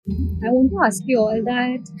I want to ask you all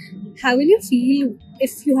that how will you feel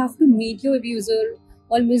if you have to meet your abuser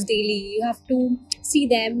almost daily? You have to see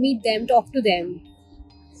them, meet them, talk to them.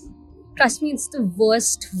 Trust me, it's the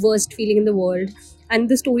worst feeling in the world. And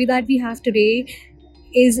the story that we have today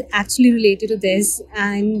is actually related to this.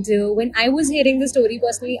 And when I was hearing the story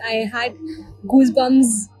personally, I had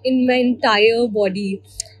goosebumps in my entire body.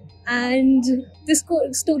 And this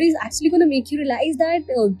story is actually going to make you realize that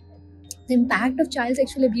the impact of child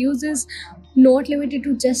sexual abuse is not limited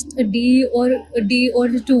to just a day or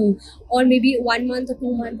two, or maybe 1 month or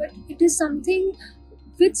 2 months, but it is something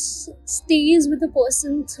which stays with the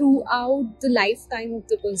person throughout the lifetime of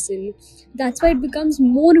the person. That's why it becomes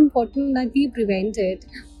more important that we prevent it.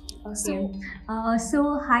 Okay.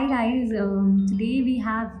 So hi guys. Today we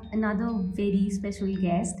have another very special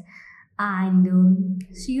guest, and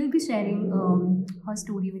she will be sharing her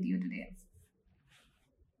story with you today.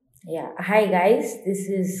 Yeah. Hi guys, this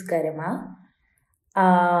is Karima.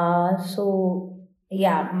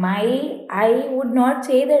 My I would not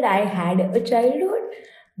say that I had a childhood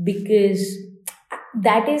because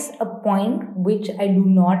that is a point which I do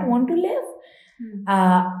not want to live.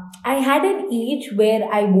 Uh, I had an age where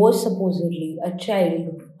I was supposedly a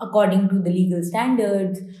child according to the legal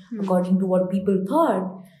standards, according to what people thought.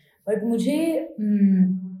 But मुझे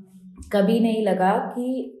कभी नहीं लगा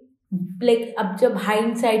कि like अब जब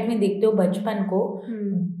hind side में देखते हो बचपन को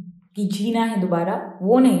कि जीना है दोबारा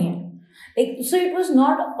वो नहीं है like so it was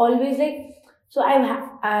not always like so I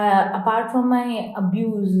apart from my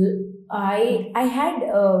abuse I had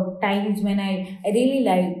times when I really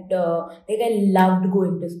liked like I loved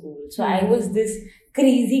going to school. So I was this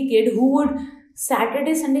crazy kid who would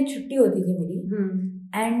Saturday Sunday छुट्टी होती थी मेरी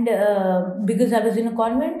and because I was in a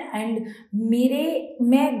convent and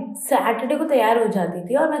मैं Saturday को तैयार हो जाती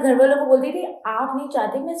थी और मैं घर वालों को बोलती थी आप नहीं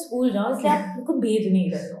चाहते मैं स्कूल जाऊँ इसलिए आप मेरे को भेज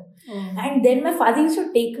नहीं रहे हो and then my father used to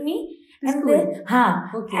take me and then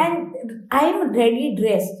and I am ready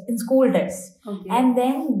dressed in school dress and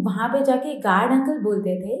then वहाँ पे जाके गार्ड अंकल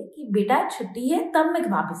बोलते थे कि बेटा छुट्टी है तब मैं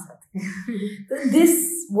वापस आती so this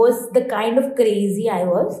was the kind of crazy I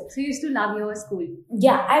was. So you used to love your school.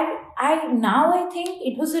 Yeah, I now I think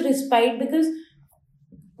it was a respite because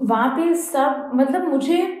वहाँ पे सब मतलब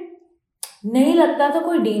मुझे नहीं लगता था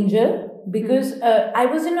कोई danger because I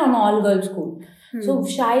was in an all girl school. So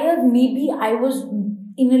शायद maybe I was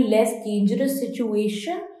in a less dangerous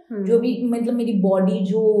situation. जो भी मतलब मेरी बॉडी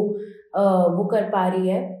जो वो कर पा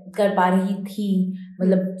रही थी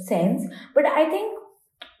मतलब सेंस बट आई थिंक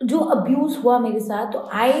जो अब्यूज हुआ मेरे साथ तो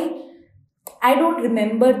I don't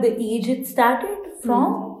remember the age it started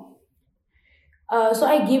from so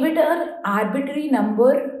I give it an arbitrary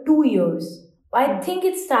number 2 years. I think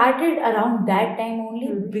it started around that time only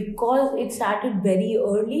because it started very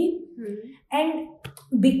early and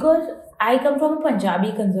because I come from a Punjabi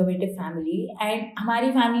conservative family and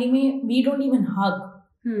हमारी family में we don't even hug.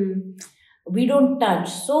 We don't touch.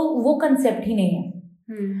 So वो concept ही नहीं है.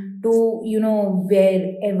 To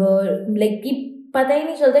wherever like कि पता ही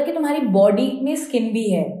नहीं चलता कि तुम्हारी body में skin भी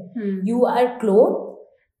है. You are clothed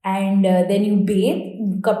and then you bathe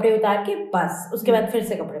कपड़े उतार के बस उसके बाद फिर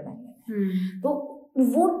से कपड़े पहनने तो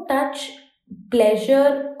वो टच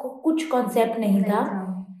प्लेजर को कुछ कॉन्सेप्ट नहीं था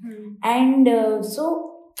and so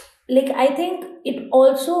like I think it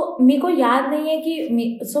also मेरे को याद नहीं है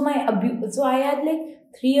कि so I had like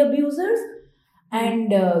 3 abusers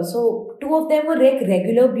and so 2 of them were like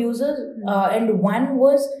regular abusers and one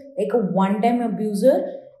was like a one time abuser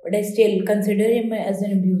but I still consider him as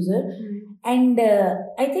an abuser and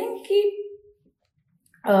I think कि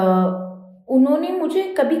उन्होंने मुझे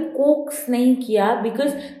कभी कोक्स नहीं किया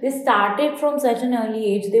because they started from such an early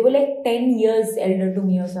age they were like 10 years elder to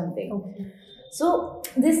me or something so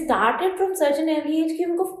they started from such an early age कि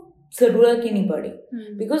उनको जरूरत ही नहीं पड़ी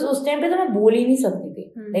बिकॉज उस टाइम पे तो मैं बोल ही नहीं सकती थी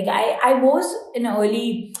like I was in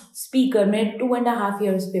early speaker मैं 2.5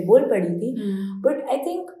 years पे बोल पड़ी थी बट आई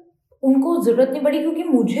थिंक उनको जरूरत नहीं पड़ी क्योंकि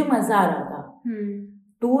मुझे मजा आ रहा था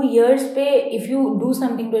 2 years पे if you do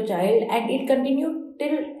something to a child and it continued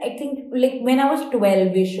till I think like when I was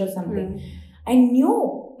 12ish or something I knew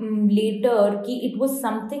later कि it was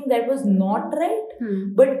something that was not right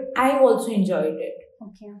but I also enjoyed it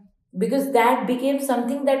because that became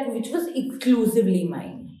something that which was exclusively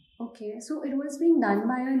mine. Okay, so it was being done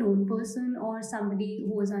by a known person or somebody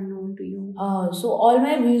who was unknown to you? So all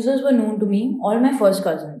my abusers were known to me, all my first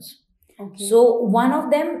cousins. Okay. So one of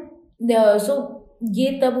them, so ये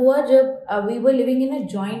तब हुआ जब we were living in a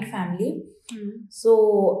joint family. So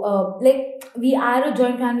like we are a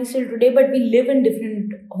joint family still today but we live in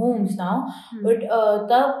different homes now. But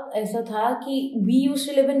तब ऐसा था कि we used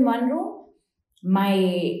to live in one room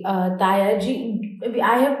my Tayaji,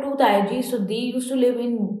 I have two Tayaji, so they used to live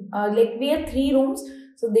in like we had three rooms,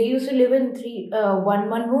 so they used to live in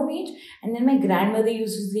one room each, and then my grandmother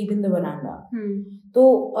used to sleep in the veranda.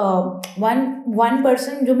 तो one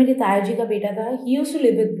person जो मेरे ताया जी का बेटा था, he used to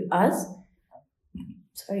live with us,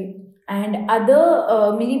 sorry, and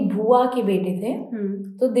other मेरी बुआ के बेटे थे,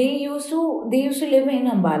 तो they used to live in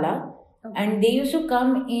Ambala, and they used to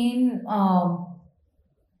come in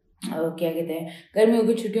क्या कहते हैं, गर्मियों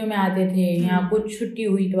की छुट्टियों में आते थे, या कुछ छुट्टी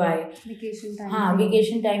हुई तो आए, वेकेशन टाइम, हाँ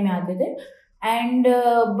वेकेशन टाइम में आते थे. एंड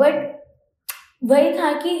बट वही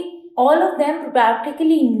था कि all of them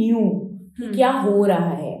practically knew कि क्या हो रहा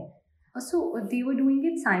है. So they were doing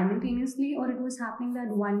it simultaneously, or it was happening that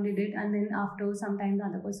one did it and then after some time the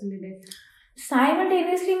other person did it?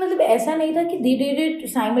 Simultaneously मतलब ऐसा नहीं था कि they did it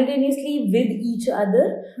simultaneously with each other.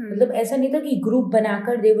 मतलब ऐसा नहीं था कि ग्रुप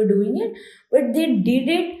बनाकर they were doing it, but they did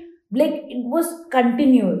it like it was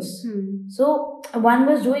continuous. So one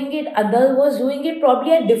was doing it, other was doing it,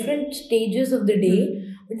 probably at different stages of the day,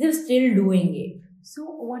 but they were still doing it. So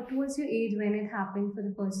what was your age when it happened for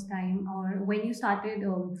the first time, or when you started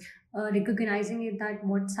recognizing it that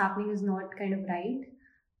what's happening is not kind of right,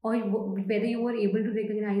 or whether you were able to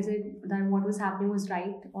recognize it that what was happening was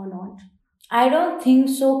right or not? I don't think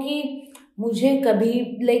so कि मुझे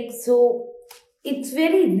कभी like, so it's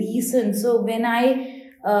very recent. So when I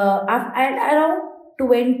at around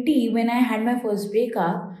 20, when I had my first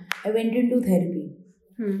breakup, I went into therapy.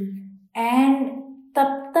 And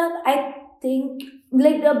तब तक I think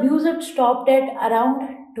like the abuse had stopped at around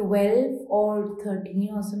 12 or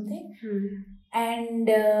 13 or something. And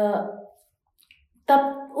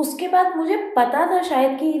तब उसके बाद मुझे पता था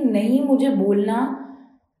शायद कि नहीं मुझे बोलना,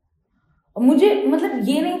 मुझे मतलब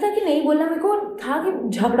ये नहीं था कि नहीं बोलना, मेरे को था कि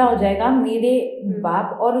झगड़ा हो जाएगा मेरे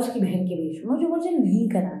बाप और उसकी बहन के बीच में, मुझे नहीं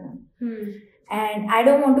कराना. And I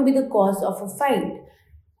don't want to be the cause of a fight,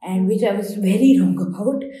 and which I was very wrong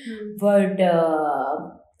about. But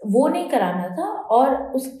वो नहीं कराना था, और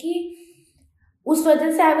उसकी उस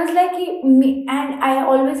वजह से I was like and I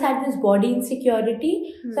always had this body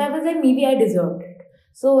insecurity, so I was like maybe I deserved it.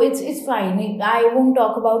 So it's fine. I won't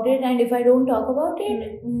talk about it, and if I don't talk about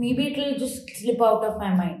it, maybe it will just slip out of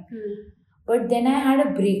my mind. But then I had a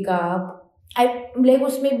breakup. I like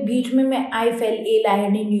उसमें बीच में मैं I fell ill. I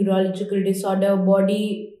had a neurological disorder.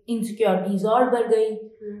 Body insecurities और बढ़ गई.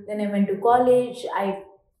 Then I went to college. I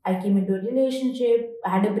came into a relationship. I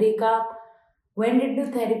had a breakup. Went into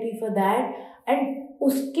therapy for that. And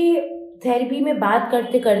उसके therapy में बात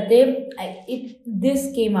करते करते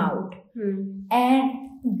this came out. And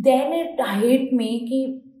then it hit me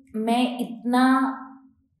कि मैं इतना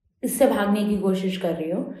इससे भागने की कोशिश कर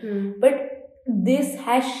रही हूँ, but this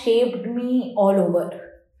has shaped me all over.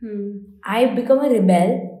 I become a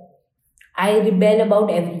rebel. I rebel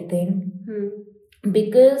about everything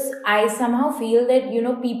because I somehow feel that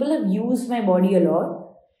people have used my body a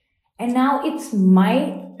lot, and now it's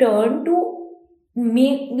my turn to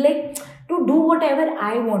make to do whatever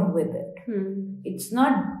I want with it. It's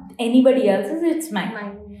not anybody else's, it's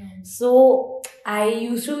mine. So I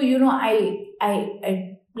used to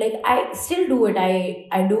I still do it.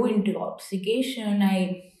 I do intoxication,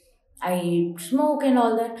 I smoke and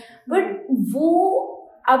all that, but वो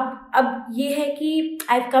अब ये है कि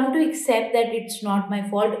I've come to accept that it's not my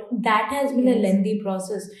fault. That has been a lengthy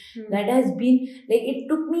process. That has been like, it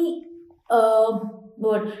took me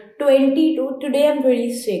 20 to today I'm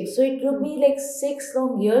 26, so it took me like 6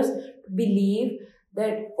 long years to believe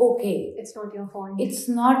that okay, it's not your fault, it's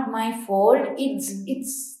not my fault,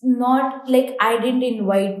 it's not like I didn't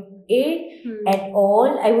invite it at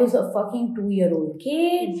all. I was a fucking 2-year-old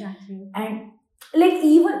kid. Exactly. And like,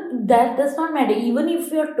 even that does not matter. Even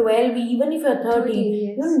if you're 12, even if you're 13,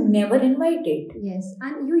 yes. You're never invited. Yes,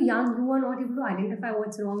 and you're young, you are not able to identify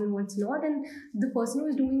what's wrong and what's not, and the person who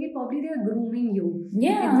is doing it, probably they are grooming you.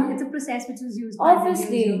 Yeah. It's a process which is used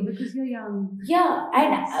obviously because you're young. Yeah,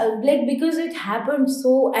 and like, because it happened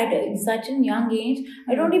so at such a young age,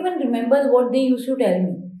 I don't even remember what they used to tell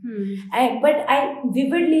me. But I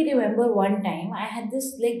vividly remember one time I had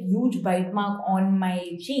this like huge bite mark on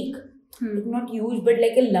my cheek. Not huge, but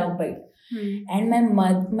like a love bite. And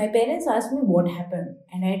my parents asked me what happened,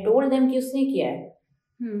 and I told them कि उसने किया है.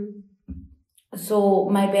 So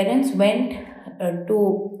my parents went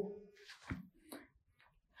to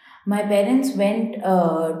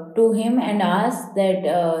him and asked that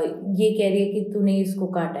ये कह रही है कि तूने इसको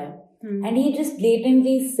काटा है. And he just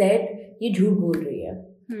blatantly said ये झूठ बोल रही है.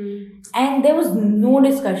 And there was no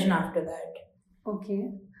discussion after that.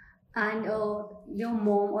 Okay. And your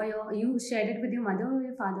mom or you shared it with your mother or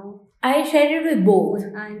your father? I shared it with both.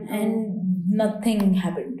 And nothing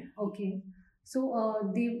happened. Okay. So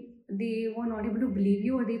they were not able to believe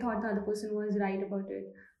you, or they thought the other person was right about it.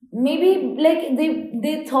 Maybe like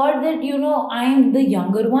they thought that I am the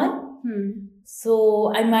younger one,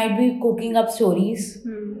 so I might be cooking up stories.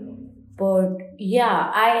 But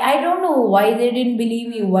yeah, I don't know why they didn't believe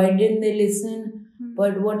me, why didn't they listen.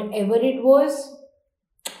 But whatever it was,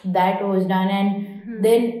 that was done. And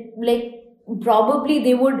then, like, probably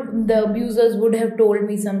the abusers would have told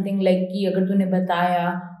me something like कि अगर तूने बताया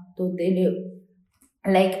तो तेरे,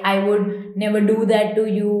 like, I would never do that to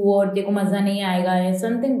you, or तेरे को मजा नहीं आएगा, or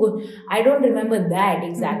something good. I don't remember that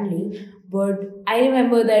exactly, but I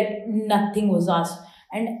remember that nothing was asked.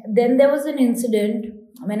 And then there was an incident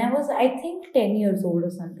when I was, I think, 10 years old or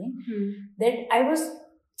something, that I was,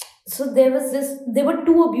 so there were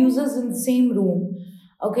two abusers in the same room,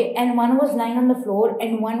 okay, and one was lying on the floor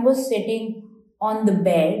and one was sitting on the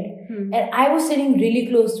bed, and I was sitting really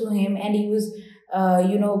close to him, and he was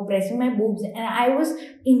pressing my boobs, and I was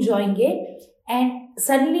enjoying it. And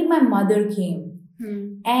suddenly my mother came,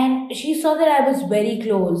 and she saw that I was very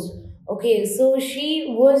close. Okay, so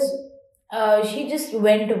she just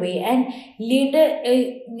went away, and later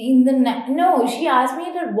she asked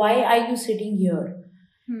me that why are you sitting here,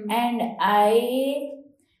 and I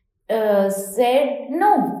said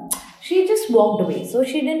no. She just walked away, so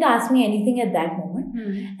she didn't ask me anything at that moment.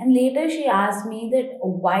 And later she asked me that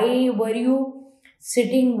why were you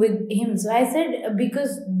sitting with him. So I said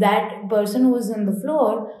because that person who was on the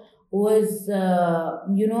floor was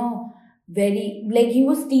very, like, he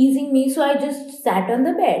was teasing me, so I just sat on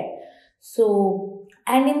the bed. So,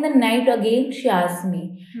 and in the night again she asked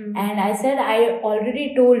me, and I said I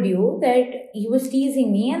already told you that he was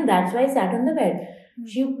teasing me, and that's why I sat on the bed.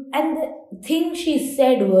 And the thing she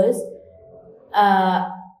said was,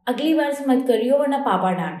 अगली बार से मत करियो वरना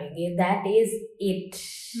पापा डांटेंगे. That is it.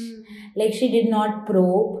 Like, she did not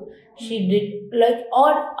probe. She did, like,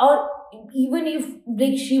 or even if,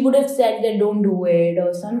 like, she would have said that don't do it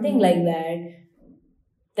or something like that.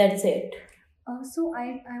 That's it. So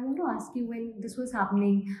I want to ask you, when this was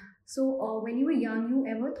happening, so when you were young, you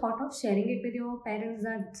ever thought of sharing it with your parents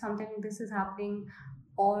that something like this is happening,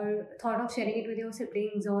 or thought of sharing it with your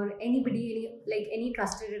siblings or anybody, any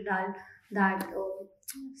trusted adult, that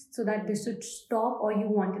so that this should stop, or you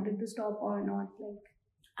wanted it to stop or not? Like,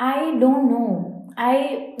 I don't know.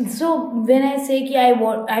 So when I say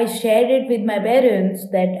I shared it with my parents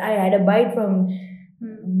that I had a bite from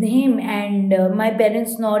him, and my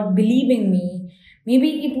parents not believing me,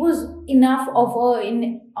 maybe it was enough of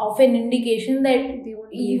an indication that they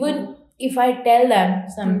won't even if I tell them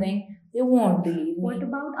something, they won't believe me. What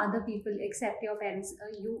about other people except your parents?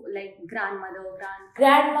 You, like grandmother,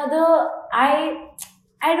 grandmother,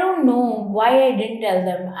 I don't know why I didn't tell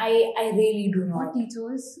them. I really do not. Or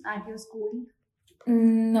teachers at your school?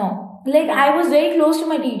 No. Like, I was very close to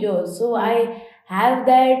my teachers. So I have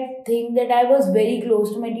that thing that I was very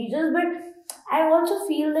close to my teachers. But I also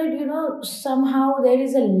feel that, somehow there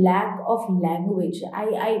is a lack of language.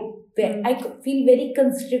 I feel very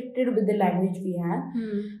constricted with the language we have.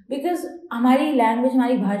 Because हमारी language,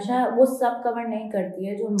 हमारी भाषा, वो सब cover नहीं करती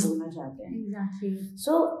है जो हम बोलना चाहते हैं. Exactly.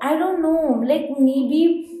 So I don't know, like, maybe,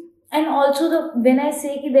 and also when I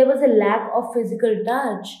say that there was a lack of physical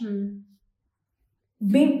touch,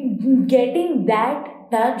 getting that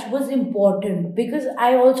touch was important, because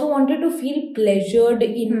I also wanted to feel pleasured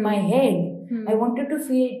in my head. I wanted to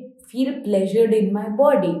feel pleasured in my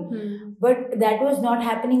body. But that was not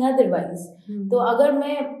happening otherwise. तो अगर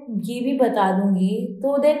मैं ये भी बता दूंगी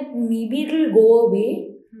तो then maybe it will go away,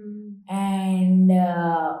 and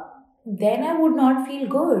then I would not feel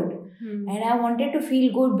good. And I wanted to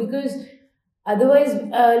feel good, because otherwise,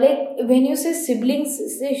 like, when you say siblings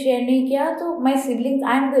से share नहीं किया, तो my siblings,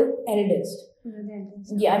 I'm the eldest.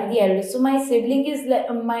 Yeah, I'm the eldest. So my sibling is like,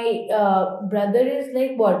 my brother is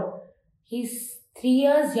like, what? He's 3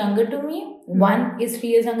 years younger to me. One is 3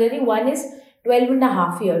 years younger to me. One is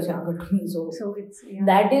 12.5 years younger to me. So it's,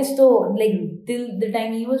 that is, so, like, till the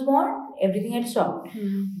time he was born, everything had stopped.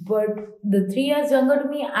 But the 3 years younger to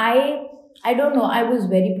me, I don't know, I was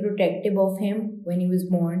very protective of him when he was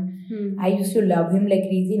born. I used to love him like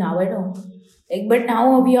crazy. Now I don't. Like, but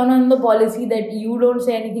now we are on the policy that you don't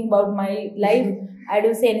say anything about my life. I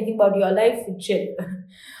don't say anything about your life. Chill.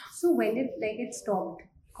 So when it stopped?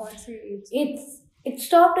 It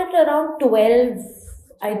stopped at around 12,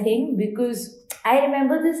 I think, because I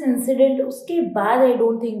remember this incident. उसके बाद I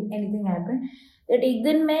don't think anything happened. That एक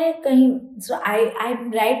दिन मैं कहीं, so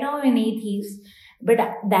I'm right now an atheist, but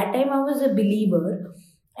that time I was a believer,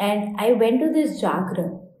 and I went to this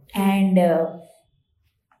Jagran, and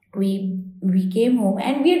we we came home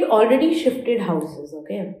and we had already shifted houses,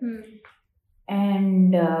 okay?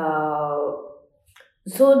 And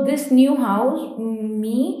so this new house,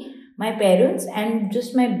 me, my parents, and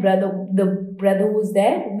just my brother, the brother who was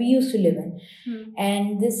there, we used to live in.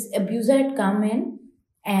 And this abuser had come in,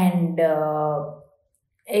 and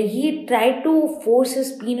he tried to force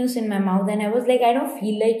his penis in my mouth, and I was like, I don't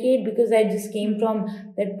feel like it because I just came from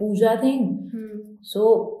that puja thing.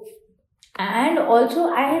 So, and also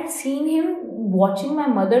I had seen him watching my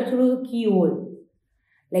mother through the keyhole,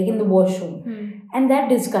 like in the washroom. And that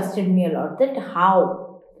disgusted me a lot. That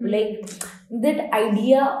how, like, that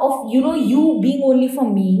idea of, you being only for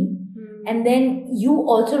me, and then you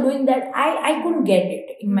also doing that, I couldn't get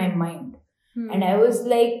it in my mind. And I was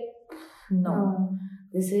like, no,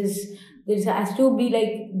 this has to be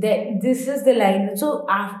like that. This is the line. So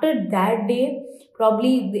after that day,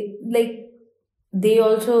 probably they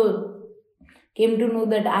also came to know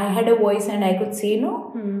that I had a voice and I could say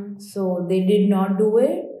no. So they did not do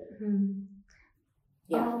it.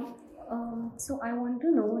 Yeah. So I want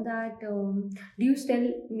to know that do you still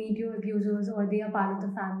meet your abusers, or they are part of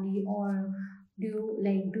the family, or do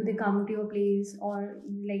they come to your place, or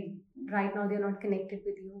like right now they're not connected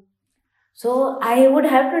with you? So I would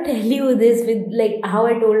have to tell you this with like how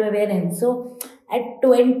I told my parents. So at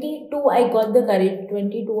 22 I got the courage,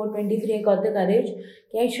 22 or 23 I got the courage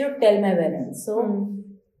that I should tell my parents. So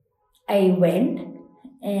I went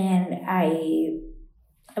and I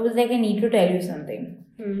was like, I need to tell you something.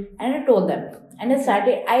 And I told them, and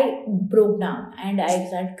I broke down and I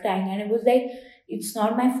started crying, and it was like, it's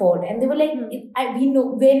not my fault. And they were like, we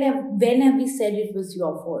know, when have we said it was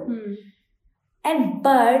your fault? And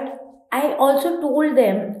but I also told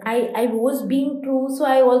them, I was being true, so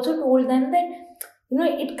I also told them that,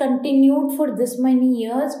 it continued for this many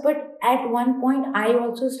years, but at one point I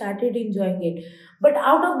also started enjoying it. But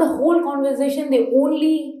out of the whole conversation, they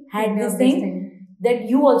only had this thing that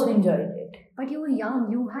you also enjoyed it. But you were young,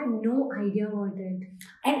 you had no idea about it.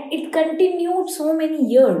 And it continued so many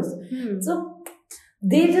years. So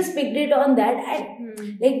they just picked it on that.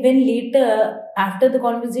 And like when later, after the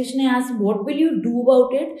conversation, I asked, what will you do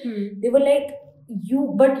about it? They were like,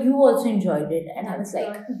 but you also enjoyed it. And I was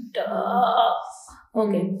like, duh.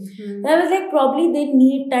 Okay. So I was like, probably they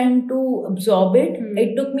need time to absorb it.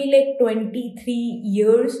 It took me like 23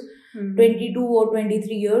 years, 22 or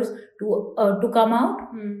 23 years to come out.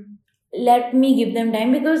 Let me give them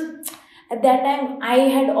time, because at that time I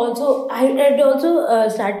had also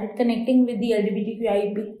started connecting with the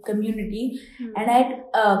LGBTQI community, and I had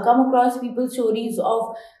come across people's stories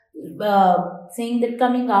of saying that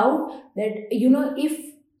coming out, that if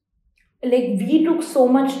like we took so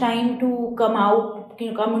much time to come out,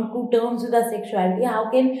 come into terms with our sexuality, how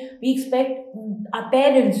can we expect our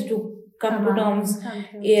parents to come to terms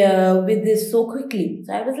with this so quickly?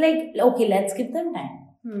 So I was like, okay, let's give them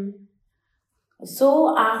time.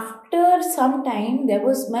 So after some time, there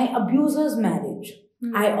was my abuser's marriage.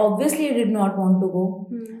 I obviously did not want to go.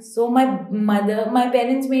 So my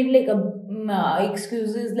parents made like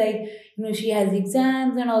excuses, like, she has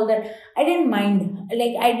exams and all that. I didn't mind.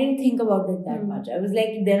 Like, I didn't think about it that much. I was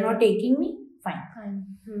like, they're not taking me, fine.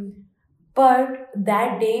 But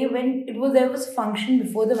that day when there was a function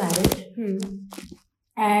before the marriage,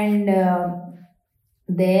 and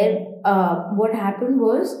what happened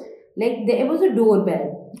was, like, there was a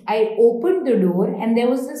doorbell. I opened the door, and there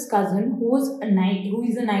was this cousin who is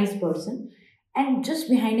a nice person, and just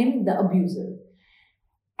behind him the abuser.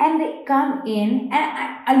 And they come in,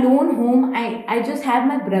 and alone home, I just have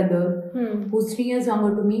my brother, who's 3 years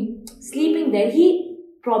younger to me, sleeping there. He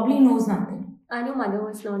probably knows nothing. And your mother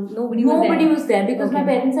was not. Nobody was there because my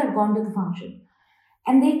parents had gone to the function.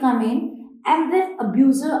 And they come in, and the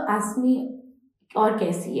abuser asked me, "Aur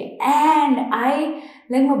kaisi hai?"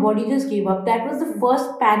 And my body just gave up. That was the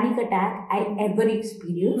first panic attack I ever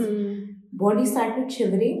experienced. Body started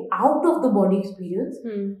shivering out of the body experience.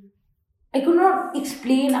 I could not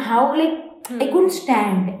explain how, I couldn't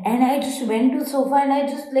stand, and I just went to the sofa, and I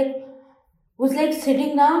just was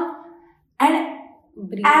sitting down, and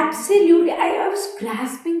absolutely I was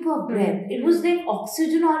grasping for breath. It was like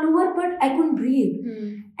oxygen all over, but I couldn't breathe.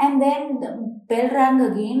 And then the bell rang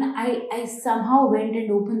again. I somehow went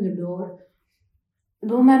and opened the door.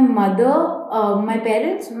 Though my mother, my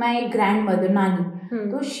parents, my grandmother, Nani,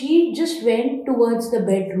 so she just went towards the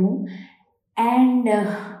bedroom, and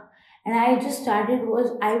I just started,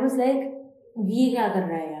 I was like, ये क्या कर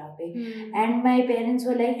रहा है यहाँ पे? And my parents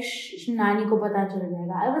were like, नानी को पता चल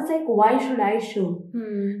जाएगा. I was like, why should I show?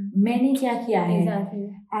 मैंने क्या किया है? Exactly.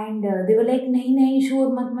 And they were like, नहीं शोर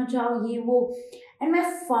मत मचाओ, ये वो. and my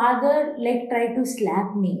father like tried to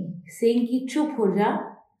slap me, saying कि चुप हो जा.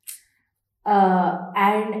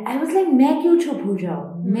 And I was like, मैं क्यों चुप हो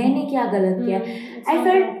जाऊँ? मैंने क्या गलत किया? I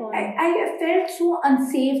felt so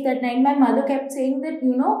unsafe that night. My mother kept saying that,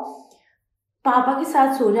 you know, पापा के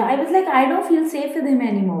साथ सो जा. I was like, I don't feel safe with him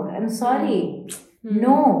anymore. I'm sorry.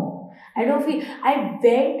 No, I don't feel. I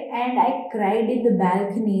went and I cried in the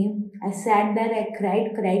balcony. I sat there, I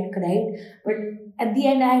cried. But at the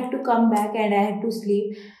end, I had to come back and I had to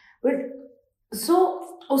sleep. But so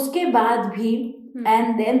उसके बाद भी,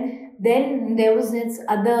 and then there was this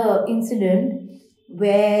other incident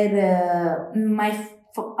where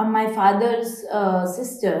my father's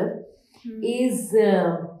sister is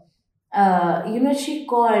you know, she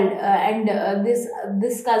called and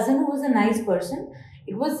this cousin who was a nice person,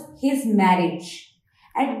 it was his marriage,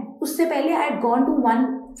 and उससे पहले I had gone to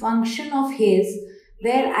one function of his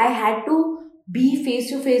where I had to be face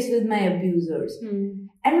to face with my abusers.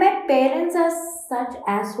 And my parents are such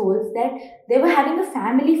assholes that they were having a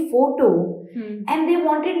family photo and they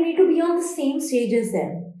wanted me to be on the same stage as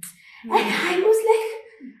them. And I was like,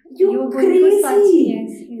 you crazy.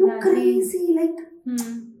 Yes, exactly. You crazy. Like,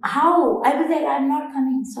 how? I was like, I'm not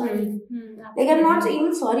coming. Sorry. Like, I'm not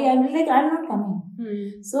even sorry. I was like, I'm not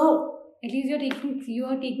coming. So, at least you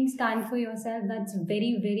are taking stand for yourself. That's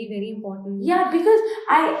very, very, very important. yeah, because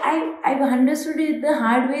I understood it the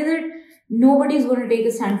hard way that nobody's going to take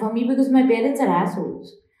a stand for me because my parents are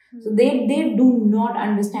assholes. So they do not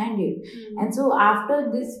understand it. And so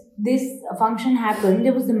after this function happened,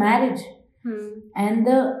 there was the marriage. And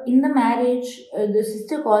in the marriage, the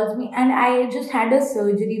sister calls me, and I just had a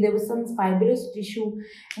surgery. There was some fibrous tissue,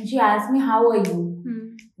 and she asked me, how are you?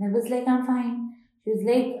 And I was like, I'm fine. She was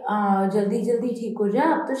like, jaldi ठीक हो जा,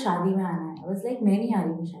 अब तो शादी में आना है. I was like, मैं नहीं आ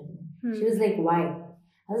रही हूँ शादी में. She was like, why?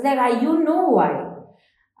 I was like, you know why?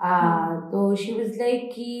 तो she was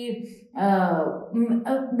like कि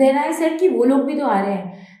then I said कि वो लोग भी तो आ रहे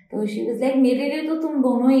हैं. तो she was like, मेरे लिए तो तुम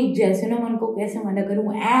दोनों एक जैसे ना, मन को कैसे मना करूँ?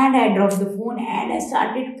 And I dropped the phone and I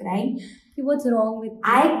started crying. What's wrong with you?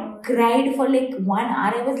 I cried for like 1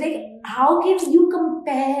 hour. I was like, how can you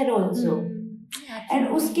compare also? And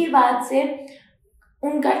उसके बाद से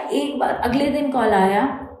उनका एक बार अगले दिन कॉल आया.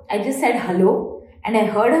 I just said hello and I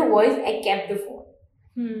heard her voice. I kept the phone.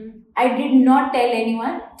 I did not tell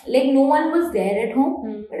anyone. Like, no one was there at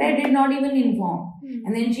home, but I did not even inform.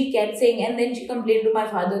 And then she kept saying, and then she complained to my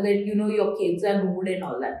father that, you know, your kids are rude and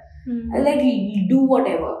all that. I was like, do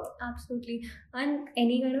whatever. Absolutely. And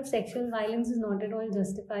any kind of sexual violence is not at all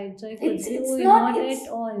justified. So It's not at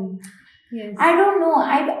all. Yes. I don't know.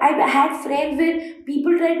 I've had friends where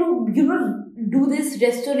people try to, you know, do this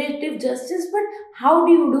restorative justice, but how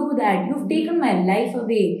do you do that? You've taken my life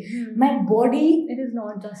away. My body. It is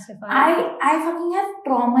not justified. I fucking have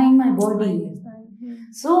trauma in my body.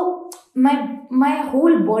 So my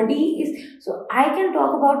whole body is. So I can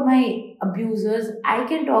talk about my abusers.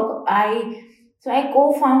 So I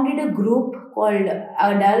co-founded a group called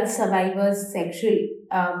Adult Survivors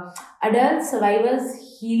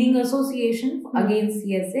Healing Association against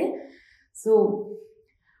CSA. So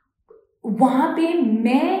वहाँ पे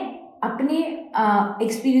मैं अपने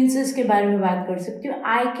experiences के बारे में बात कर सकती हूँ.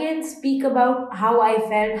 I can speak about how I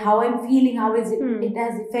felt, how I'm feeling, how it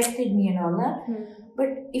has affected me and all that. But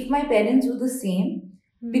if my parents do the same,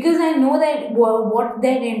 because I know that what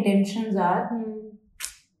their intentions are,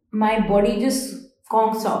 my body just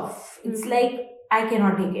conks off. It's like I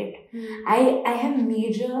cannot take it. I have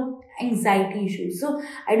major anxiety issues, so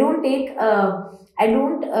I don't take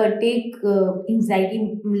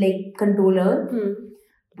anxiety like controller,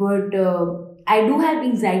 but I do have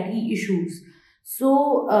anxiety issues.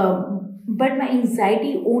 So, but my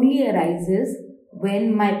anxiety only arises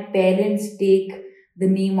when my parents take the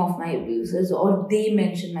name of my abusers or they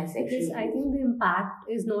mention my sexual abuse. I think the impact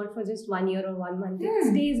is not for just 1 year or 1 month. It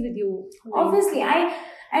stays with you. Obviously,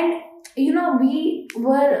 you know, we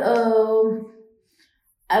were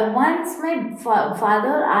once my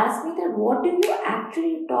father asked me that what do you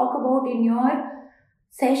actually talk about in your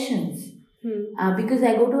sessions? Because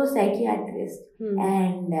I go to a psychiatrist,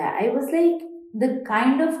 and I was like, the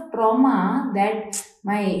kind of trauma that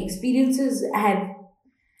my experiences have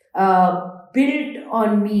built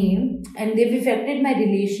on me and they've affected my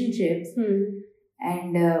relationships,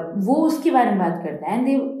 and वो उसके बारे में बात करता है.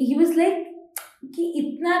 And he was like कि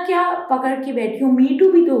इतना क्या पकड़ के बैठी हो, me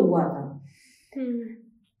too भी तो हुआ था.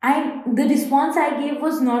 The response I gave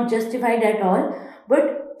was not justified at all, but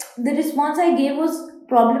the response I gave was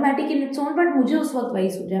problematic in its own. But मुझे उस वक्त वही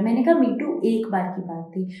सोचा, मैंने कहा me too एक बार की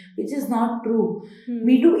बात थी, which is not true.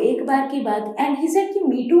 me too एक बार की बात. And he said कि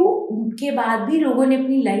me too के बाद भी लोगों ने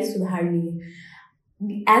अपनी लाइफ सुधार ली है.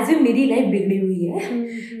 एज ए मेरी लाइफ बिगड़ी हुई है.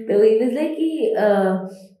 तो ही वाज लाइक कि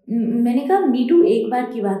मैंने कहा मी टू एक बार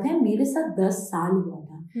की बात है, मेरे साथ 10 साल हुआ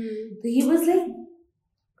था. तो ही वाज लाइक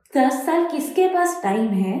 10 साल किसके पास टाइम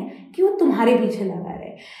है कि वो तुम्हारे पीछे लगा रहे.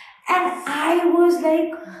 And I was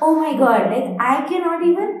like oh my God, like I can not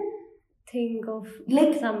even think of like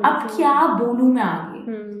अब क्या बोलूं मैं आगे.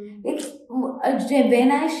 Like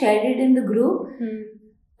when I shared it in the group,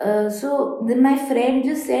 so then my friend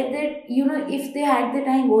just said that, you know, if they had the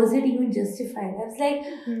time, was it even justified? I was like,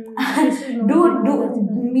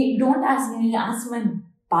 don't ask me, ask my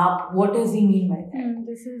pap, what does he mean by that?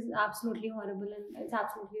 This is absolutely horrible and it's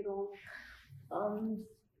absolutely wrong.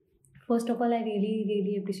 First of all, I really,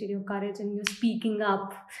 really appreciate your courage and your speaking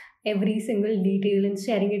up every single detail and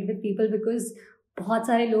sharing it with people, because बहुत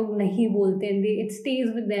सारे लोग नहीं बोलते हैं, it stage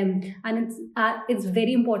with them and it's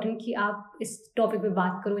very important कि आप इस topic पे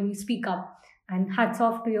बात करो and you speak up. And hats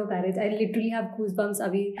off to your courage. I literally have goosebumps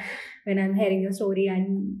अभी when I am hearing your story, and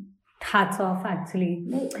hats off actually.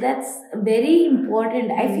 That's very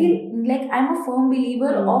important. I feel like I'm a firm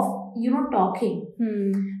believer of, you know, talking.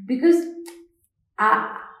 Because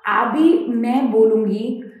अभी मैं बोलूँगी,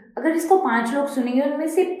 अगर इसको 5 लोग सुनेंगे, उनमें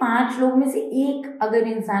से 5 लोग में से एक अगर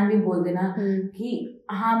इंसान भी बोल देना कि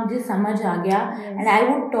हाँ मुझे समझ आ गया, and I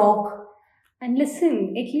would talk and listen,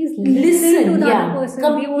 at least listen to the other person.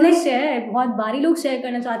 We want to share. बहुत बारी लोग शेयर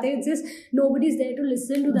करना चाहते हैं, just nobody is there to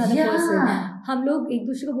listen to the other person. हम लोग एक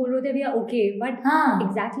दूसरे को बोल रहे थे we are okay, but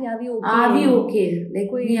exactly are we okay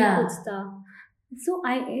like कोई पूछता. So,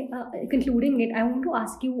 concluding it, I want to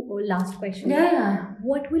ask you a last question. Yeah.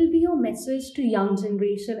 What will be your message to young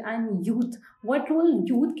generation and youth? What role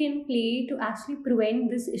youth can play to actually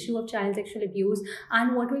prevent this issue of child sexual abuse?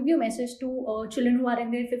 And what will be your message to children who are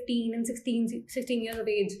in their 15 and 16 years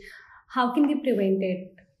of age? How can they prevent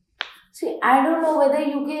it? See, I don't know whether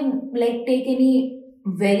you can like take any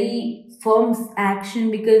very firm action,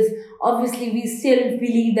 because obviously we still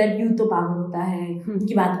believe that youth तो पागल होता है,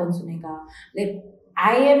 उनकी बात कौन सुनेगा. Like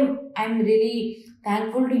I'm really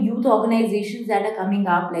thankful to youth organizations that are coming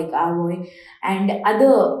up, like ROI and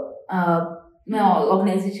other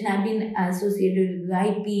organizations. I've been associated with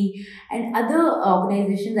IP and other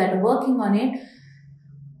organizations that are working on it.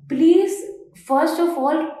 Please, first of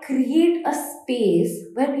all, create a space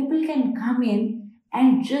where people can come in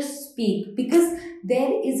and just speak, because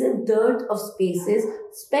there is a dearth of spaces,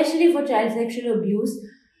 especially for child sexual abuse,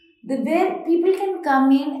 where people can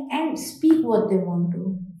come in and speak what they want to.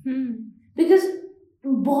 Because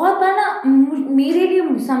बहुत बार ना मेरे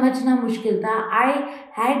लिए समझना मुश्किल था.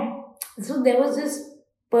 So there was this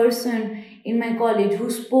person in my college who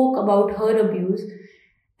spoke about her abuse,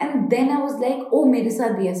 and then I was like, oh, मेरे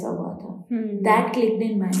साथ भी ऐसा हुआ था. That clicked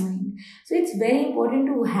in my mind. So it's very important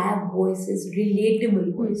to have voices,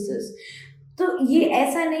 relatable voices. तो ये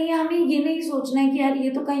ऐसा नहीं है, हमें ये नहीं सोचना है कि यार ये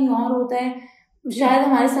तो कहीं और होता है, शायद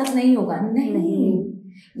हमारे साथ नहीं होगा. नहीं,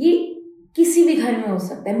 ये किसी भी घर में हो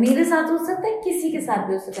सकता है, मेरे साथ हो सकता है, किसी के साथ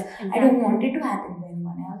भी हो सकता है. I don't want it to happen to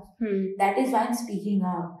anyone else. That is why I'm speaking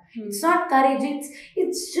up. It's not courage.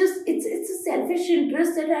 It's just it's a selfish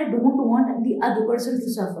interest that I don't want the other person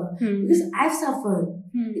to suffer, because I've suffered.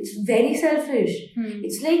 It's very selfish.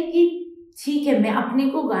 It's like कि ठीक है मैं अपने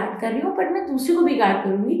को guard कर रही हूँ, but मैं दूसरे को भी गार्ड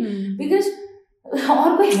करूंगी, because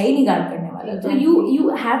और कोई है ही नहीं गार्ड करने वाला. So you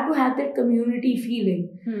have to have that community feeling.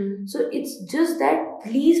 So it's just that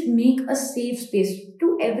please make a safe space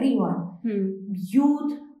to everyone,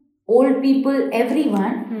 youth, old people,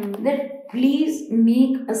 everyone, that please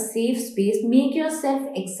make a safe space, make yourself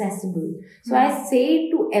accessible. So I say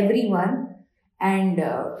to everyone, and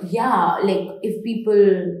like if people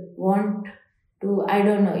want to, I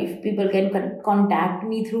don't know if people can contact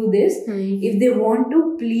me through this. If they want to,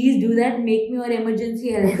 please do that. Make me your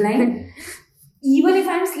emergency helpline. Even if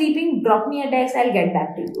I'm sleeping, drop me a text, I'll get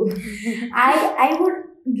back to you. I would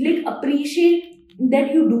like appreciate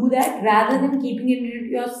that you do that rather than keeping it to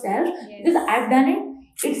yourself. Yes. Because I've done it.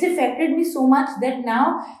 It's affected me so much that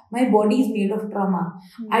now my body is made of trauma.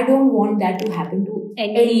 I don't want that to happen to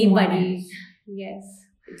anybody. Yes.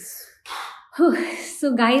 So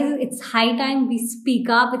guys, it's high time we speak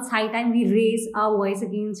up. It's high time we raise our voice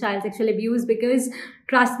against child sexual abuse, because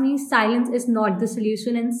trust me, silence is not the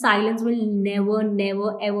solution, and silence will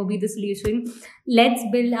never ever be the solution. Let's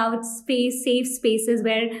build out safe spaces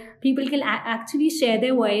where people can actually share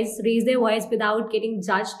their voice, raise their voice without getting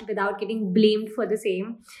judged, without getting blamed for the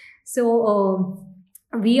same. So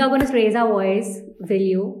we are going to raise our voice, will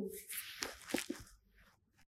you?